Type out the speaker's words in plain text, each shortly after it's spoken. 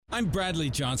I'm Bradley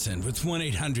Johnson with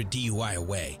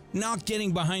 1-800-DUI-AWAY. Not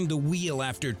getting behind the wheel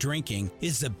after drinking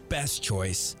is the best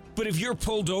choice. But if you're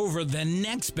pulled over, the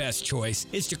next best choice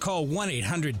is to call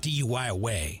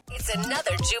 1-800-DUI-AWAY. It's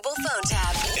another Jubal phone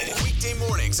tab. Weekday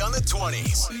mornings on the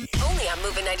 20s. Only on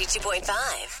Moving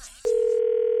 92.5.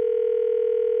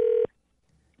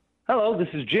 Hello, this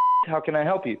is Jim. How can I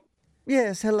help you?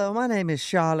 Yes, hello. My name is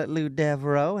Charlotte Lou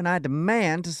Devereaux, and I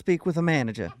demand to speak with a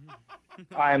manager.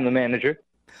 I am the manager.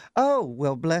 Oh,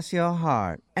 well, bless your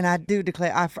heart. And I do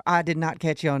declare I did not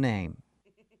catch your name.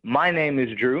 My name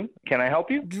is Drew. Can I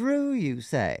help you? Drew, you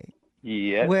say?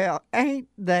 Yes. Well, ain't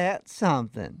that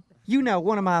something? You know,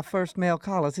 one of my first male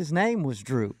callers, his name was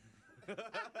Drew.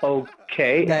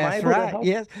 Okay. That's right,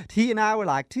 yes. He and I were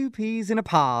like two peas in a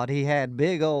pod. He had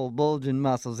big old bulging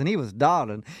muscles, and he was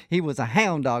darling. He was a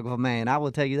hound dog of a man, I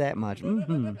will tell you that much.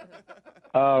 Mm-hmm.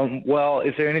 Well,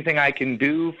 is there anything I can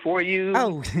do for you?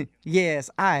 Oh, yes,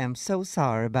 I am so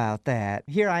sorry about that.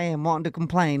 Here I am wanting to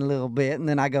complain a little bit, and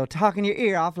then I go talking your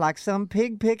ear off like some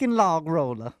pig-picking log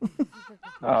roller.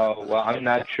 Oh, well, I'm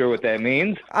not sure what that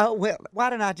means. Oh, well, why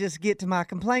don't I just get to my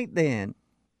complaint then?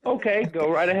 Okay,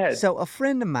 go right ahead. So a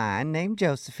friend of mine named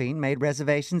Josephine made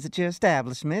reservations at your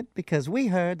establishment because we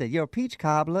heard that your peach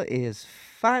cobbler is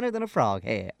finer than a frog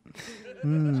head.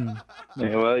 Yeah,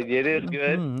 well, it is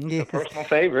good. Yes. It's a personal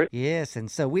favorite. Yes, and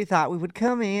so we thought we would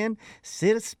come in,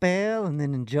 sit a spell, and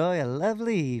then enjoy a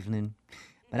lovely evening.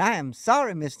 But I am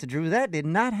sorry, Mr. Drew, that did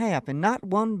not happen, not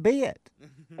one bit.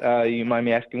 You mind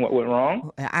me asking what went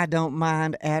wrong? I don't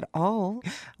mind at all.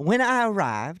 When I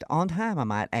arrived, on time I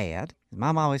might add,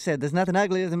 Mom always said there's nothing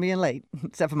uglier than being late,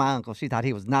 except for my uncle. She thought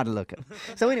he was not a looker.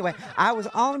 So anyway, I was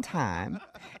on time,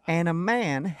 and a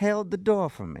man held the door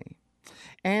for me.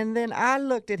 And then I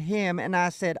looked at him and I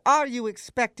said, "Are you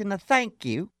expecting a thank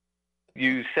you?"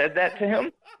 You said that to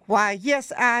him? Why,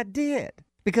 yes, I did.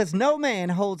 Because no man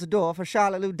holds a door for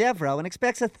Charlotte Lou Devereaux and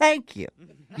expects a thank you.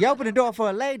 You open a door for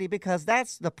a lady because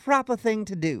that's the proper thing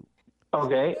to do.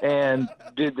 Okay, and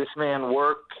did this man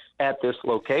work at this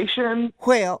location?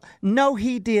 Well, no,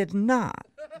 he did not.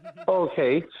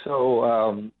 Okay,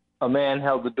 so a man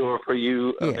held the door for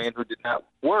you, a Yes. man who did not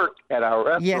work at our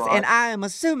restaurant. Yes, and I am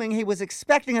assuming he was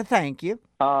expecting a thank you.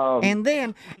 And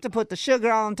then, to put the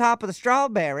sugar on top of the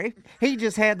strawberry, he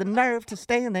just had the nerve to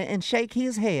stand there and shake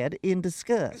his head in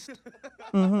disgust.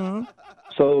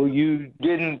 So you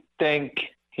didn't think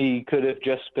he could have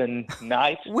just been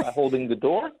nice by holding the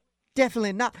door?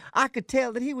 Definitely not. I could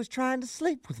tell that he was trying to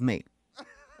sleep with me.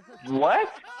 What?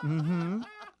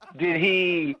 Did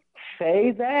he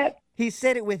say that? He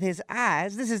said it with his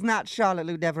eyes. This is not Charlotte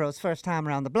Lou Devereaux's first time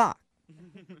around the block.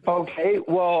 Okay,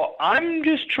 well, I'm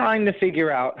just trying to figure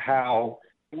out how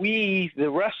we, the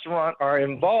restaurant, are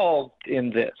involved in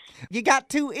this. You got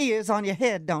two ears on your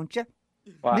head, don't you?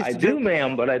 Well, I Mr. do, Drew,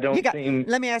 ma'am, but I don't seem...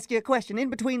 Let me ask you a question. In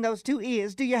between those two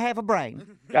ears, do you have a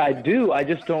brain? I do. I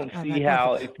just don't see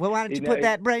how... Well, why don't you put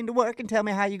that brain to work and tell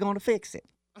me how you're going to fix it?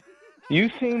 You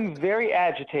seem very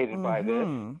agitated by this.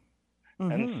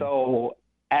 And so,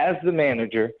 as the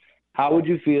manager, how would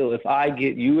you feel if I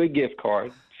get you a gift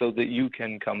card so that you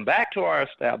can come back to our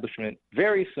establishment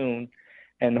very soon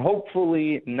and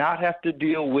hopefully not have to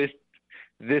deal with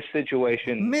this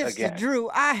situation again? Mr. Drew,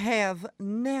 I have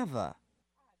never...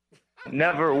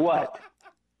 Never what?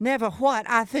 Never what?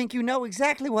 I think you know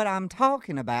exactly what I'm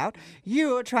talking about.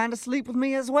 You're trying to sleep with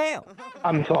me as well.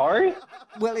 I'm sorry?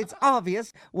 Well, it's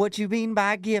obvious what you mean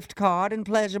by gift card and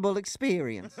pleasurable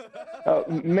experience.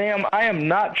 Ma'am, I am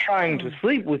not trying to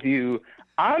sleep with you.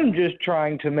 I'm just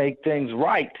trying to make things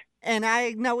right. And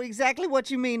I know exactly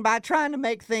what you mean by trying to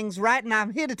make things right, and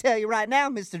I'm here to tell you right now,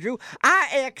 Mr. Drew,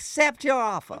 I accept your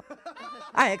offer.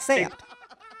 I accept.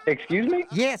 Excuse me?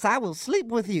 Yes, I will sleep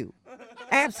with you.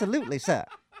 Absolutely, sir.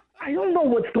 I don't know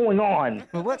what's going on.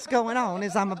 Well, what's going on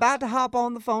is I'm about to hop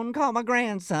on the phone and call my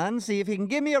grandson, see if he can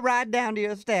give me a ride down to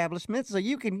your establishment so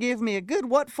you can give me a good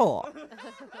what for.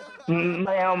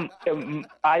 Ma'am,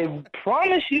 I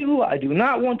promise you I do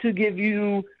not want to give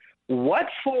you what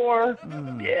for,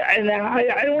 and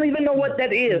I don't even know what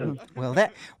that is.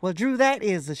 Well, Drew, that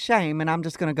is a shame, and I'm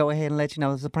just going to go ahead and let you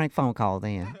know it's a prank phone call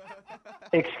then.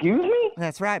 Excuse me?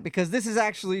 That's right, because this is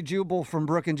actually Jubal from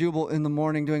Brook and Jubal in the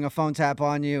Morning doing a phone tap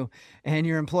on you, and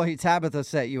your employee Tabitha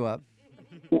set you up.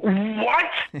 What?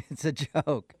 It's a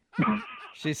joke.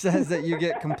 She says that you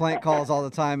get complaint calls all the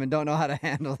time and don't know how to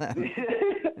handle them.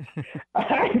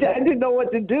 I didn't know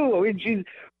what to do. I mean, she's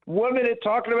 1 minute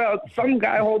talking about some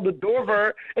guy hold the door for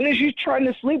her, and then she's trying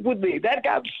to sleep with me. That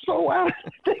got so out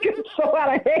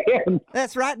of hand.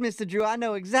 That's right, Mr. Drew. I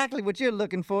know exactly what you're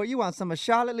looking for. You want some of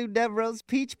Charlotte Lou Devereaux's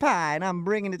peach pie, and I'm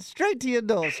bringing it straight to your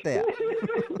doorstep.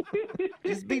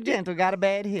 Just be gentle. Got a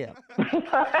bad hip.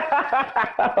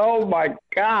 Oh, my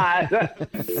God.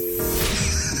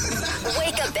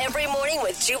 Wake up every morning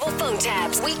with Jubal phone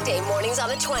tabs. Weekday mornings on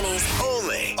the 20s.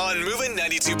 Only on Moving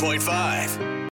 92.5.